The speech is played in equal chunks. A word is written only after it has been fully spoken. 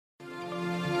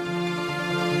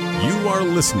You are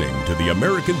listening to the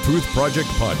American Truth Project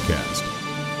podcast.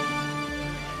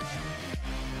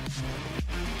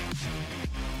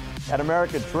 At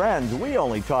American Trends, we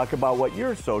only talk about what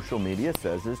your social media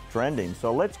says is trending.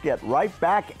 So let's get right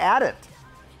back at it.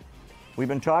 We've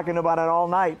been talking about it all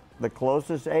night. The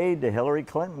closest aide to Hillary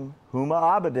Clinton, Huma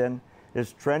Abedin,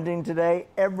 is trending today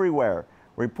everywhere.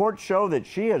 Reports show that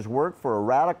she has worked for a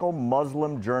radical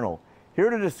Muslim journal. Here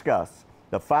to discuss,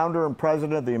 the founder and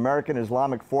president of the American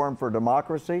Islamic Forum for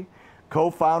Democracy,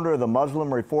 co-founder of the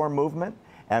Muslim Reform Movement,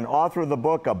 and author of the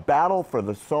book, A Battle for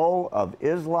the Soul of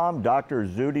Islam, Dr.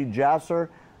 Zuhdi Jasser.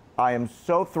 I am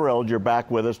so thrilled you're back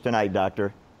with us tonight,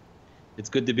 Doctor. It's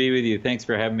good to be with you. Thanks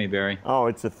for having me, Barry. Oh,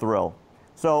 it's a thrill.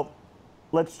 So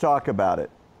let's talk about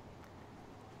it.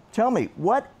 Tell me,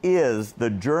 what is the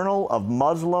Journal of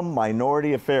Muslim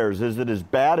Minority Affairs? Is it as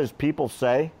bad as people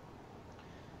say?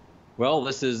 Well,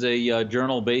 this is a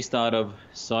journal based out of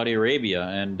Saudi Arabia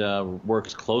and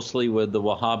works closely with the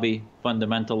Wahhabi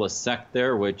fundamentalist sect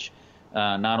there, which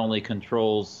not only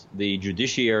controls the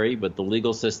judiciary, but the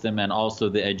legal system and also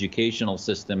the educational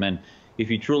system. And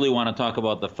if you truly want to talk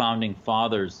about the founding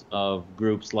fathers of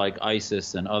groups like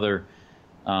ISIS and other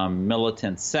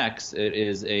militant sects, it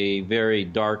is a very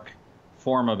dark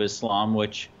form of Islam,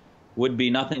 which would be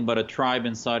nothing but a tribe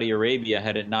in Saudi Arabia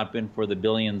had it not been for the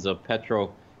billions of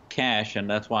petro cash, and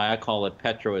that's why I call it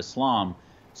petro-Islam.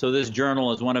 So this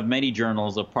journal is one of many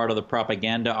journals, a part of the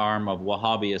propaganda arm of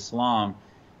Wahhabi Islam.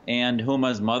 And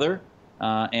Huma's mother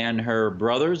and her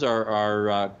brothers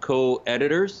are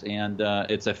co-editors, and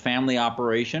it's a family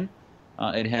operation.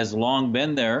 It has long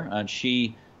been there.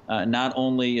 She not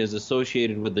only is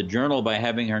associated with the journal by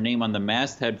having her name on the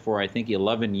masthead for, I think,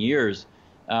 11 years,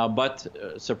 but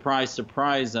surprise,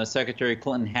 surprise, Secretary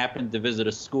Clinton happened to visit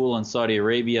a school in Saudi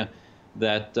Arabia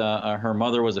that her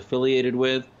mother was affiliated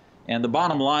with. And the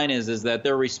bottom line is that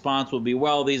their response will be,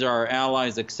 well, these are our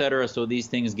allies, etc., so these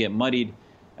things get muddied.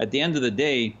 At the end of the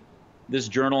day, this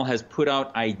journal has put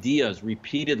out ideas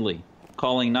repeatedly,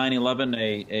 calling 9/11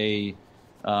 a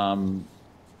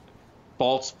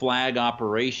false flag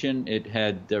operation. It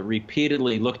had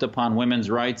repeatedly looked upon women's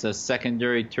rights as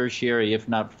secondary, tertiary, if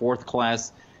not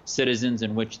fourth-class citizens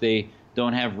in which they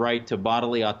don't have right to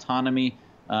bodily autonomy,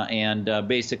 and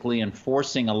basically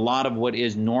enforcing a lot of what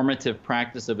is normative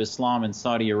practice of Islam in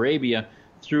Saudi Arabia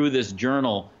through this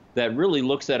journal that really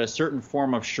looks at a certain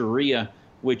form of Sharia,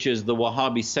 which is the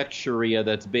Wahhabi sect Sharia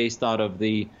that's based out of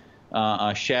the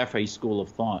Shafi'i school of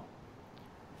thought.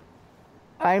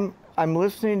 I'm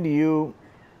listening to you,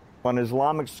 an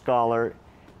Islamic scholar,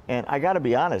 and I got to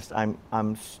be honest,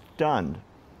 I'm stunned.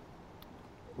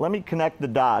 Let me connect the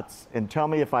dots and tell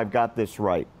me if I've got this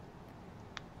right.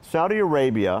 Saudi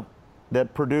Arabia,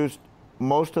 that produced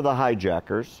most of the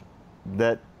hijackers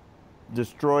that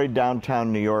destroyed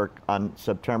downtown New York on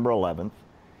September 11th,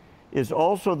 is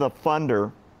also the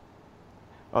funder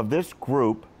of this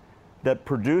group that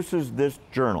produces this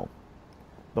journal.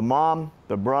 The mom,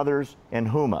 the brothers, and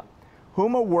Huma.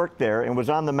 Huma worked there and was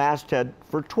on the masthead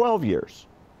for 12 years.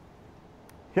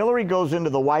 Hillary goes into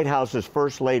the White House as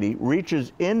First Lady,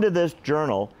 reaches into this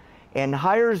journal, and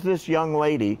hires this young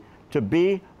lady to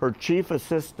be her chief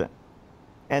assistant,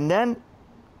 and then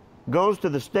goes to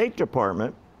the State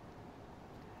Department,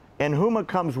 and Huma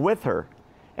comes with her,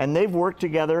 and they've worked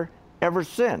together ever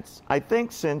since, I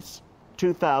think since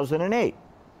 2008.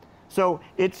 So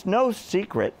it's no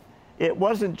secret. It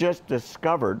wasn't just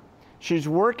discovered. She's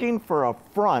working for a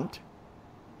front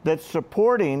that's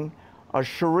supporting a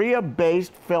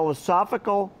Sharia-based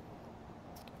philosophical,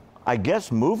 I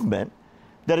guess, movement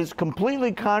that is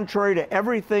completely contrary to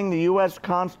everything the U.S.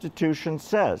 Constitution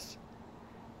says.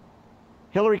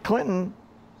 Hillary Clinton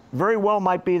very well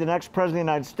might be the next president of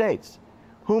the United States.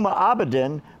 Huma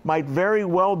Abedin might very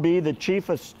well be the chief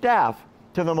of staff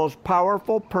to the most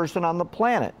powerful person on the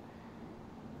planet.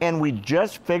 And we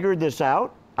just figured this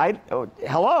out?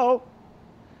 Hello?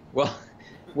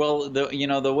 Well,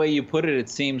 the way you put it, it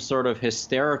seems sort of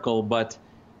hysterical, but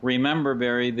remember,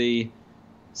 Barry, the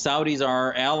Saudis are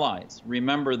our allies.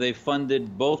 Remember, they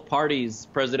funded both parties'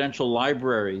 presidential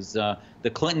libraries. The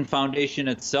Clinton Foundation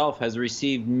itself has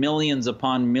received millions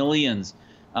upon millions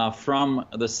from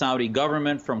the Saudi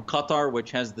government, from Qatar,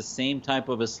 which has the same type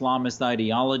of Islamist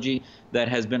ideology that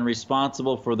has been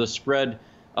responsible for the spread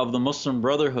of the Muslim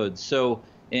Brotherhood. So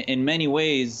in many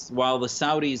ways, while the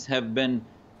Saudis have been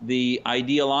the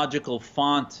ideological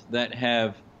font that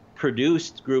have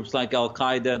produced groups like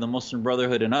Al-Qaeda, the Muslim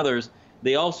Brotherhood, and others,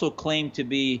 they also claim to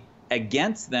be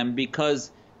against them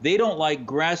because they don't like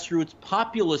grassroots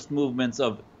populist movements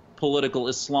of political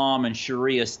Islam and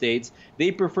Sharia states.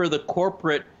 They prefer the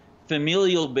corporate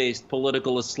familial-based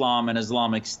political Islam and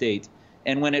Islamic State.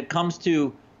 And when it comes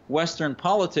to Western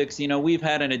politics, we've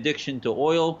had an addiction to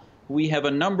oil. We have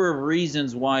a number of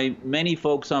reasons why many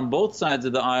folks on both sides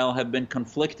of the aisle have been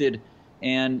conflicted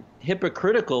and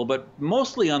hypocritical, but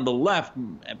mostly on the left,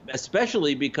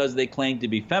 especially because they claim to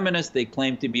be feminists, they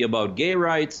claim to be about gay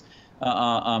rights,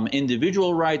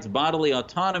 individual rights, bodily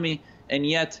autonomy, and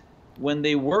yet when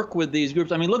they work with these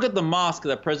groups, look at the mosque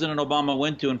that President Obama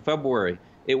went to in February.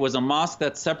 It was a mosque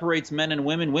that separates men and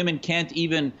women. Women can't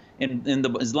even, in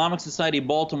the Islamic Society of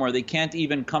Baltimore, they can't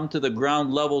even come to the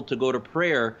ground level to go to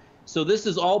prayer. So this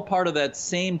is all part of that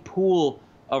same pool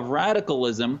of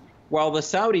radicalism, while the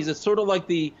Saudis, it's sort of like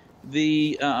the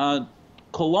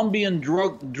Colombian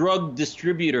drug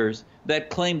distributors that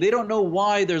claim they don't know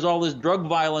why there's all this drug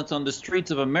violence on the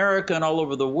streets of America and all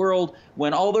over the world,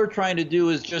 when all they're trying to do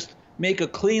is just make a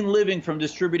clean living from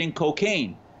distributing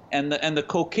cocaine. And the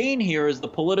cocaine here is the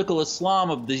political Islam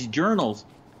of these journals.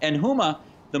 And Huma,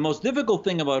 the most difficult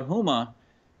thing about Huma,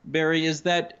 Barry, is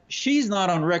that she's not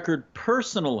on record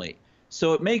personally.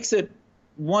 So it makes it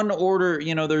one order,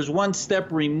 there's one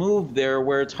step removed there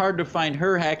where it's hard to find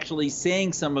her actually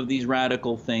saying some of these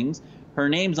radical things. Her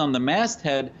name's on the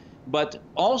masthead, but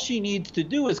all she needs to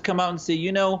do is come out and say,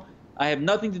 I have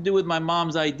nothing to do with my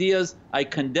mom's ideas. I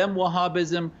condemn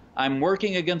Wahhabism. I'm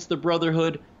working against the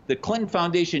Brotherhood. The Clinton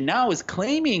Foundation now is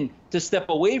claiming to step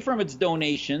away from its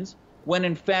donations, when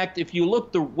in fact, if you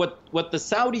look what the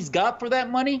Saudis got for that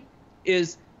money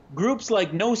is groups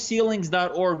like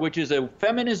NoCeilings.org, which is a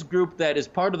feminist group that is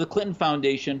part of the Clinton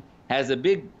Foundation, has a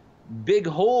big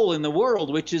hole in the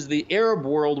world, which is the Arab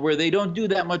world, where they don't do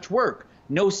that much work.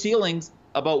 No Ceilings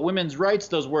about women's rights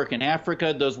does work in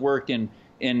Africa, does work in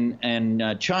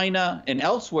China and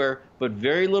elsewhere, but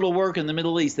very little work in the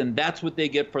Middle East, and that's what they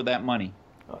get for that money.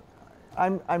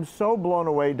 I'm so blown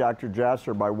away, Dr.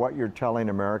 Jasser, by what you're telling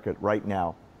America right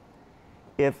now.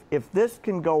 If this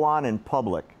can go on in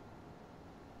public,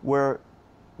 where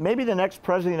maybe the next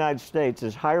president of the United States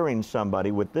is hiring somebody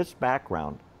with this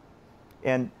background,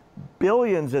 and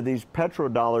billions of these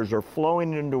petrodollars are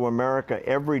flowing into America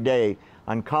every day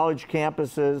on college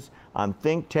campuses, on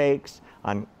think tanks,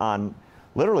 on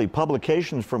literally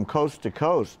publications from coast to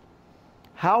coast,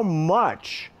 how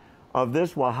much of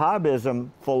this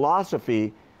Wahhabism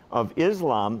philosophy of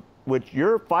Islam, which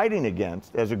you're fighting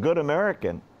against as a good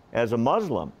American, as a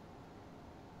Muslim,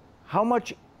 how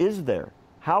much is there?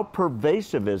 How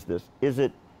pervasive is this? Is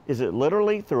it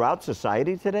literally throughout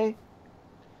society today?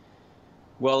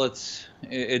 Well,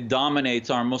 it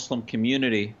dominates our Muslim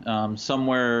community.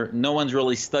 Somewhere, no one's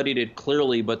really studied it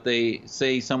clearly, but they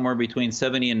say somewhere between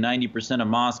 70 and 90% of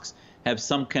mosques have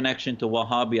some connection to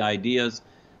Wahhabi ideas.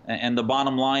 And the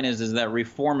bottom line is that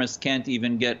reformists can't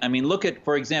even get, look at,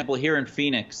 for example, here in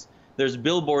Phoenix, there's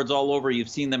billboards all over. You've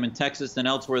seen them in Texas and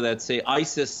elsewhere that say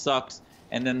ISIS sucks.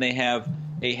 And then they have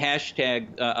a hashtag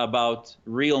about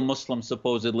real Muslims,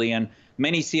 supposedly. And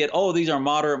many see it, these are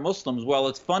moderate Muslims. Well,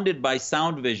 it's funded by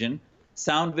Sound Vision.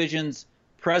 Sound Vision's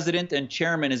president and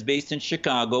chairman is based in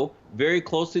Chicago, very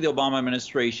close to the Obama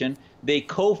administration. They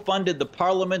co-funded the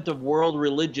Parliament of World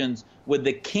Religions with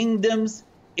the Kingdom's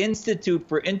Institute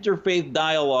for Interfaith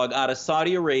Dialogue out of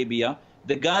Saudi Arabia.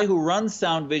 The guy who runs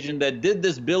Sound Vision that did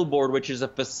this billboard, which is a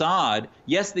facade,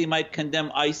 yes, they might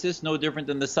condemn ISIS, no different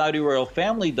than the Saudi royal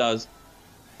family does,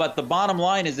 but the bottom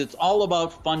line is it's all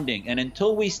about funding. And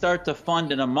until we start to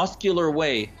fund in a muscular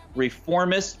way,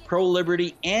 reformist,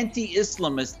 pro-liberty,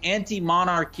 anti-Islamist,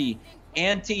 anti-monarchy,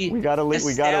 We gotta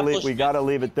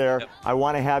leave it there. Yep. I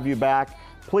want to have you back.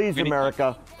 Please,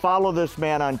 America, follow this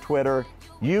man on Twitter.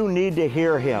 You need to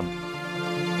hear him.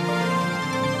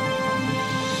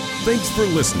 Thanks for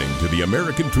listening to the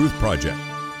American Truth Project,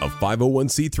 a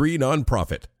 501c3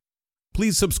 nonprofit.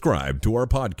 Please subscribe to our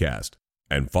podcast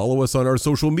and follow us on our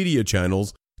social media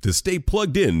channels to stay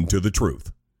plugged in to the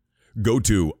truth. Go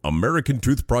to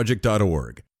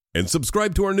americantruthproject.org and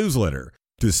subscribe to our newsletter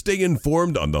to stay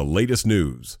informed on the latest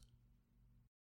news.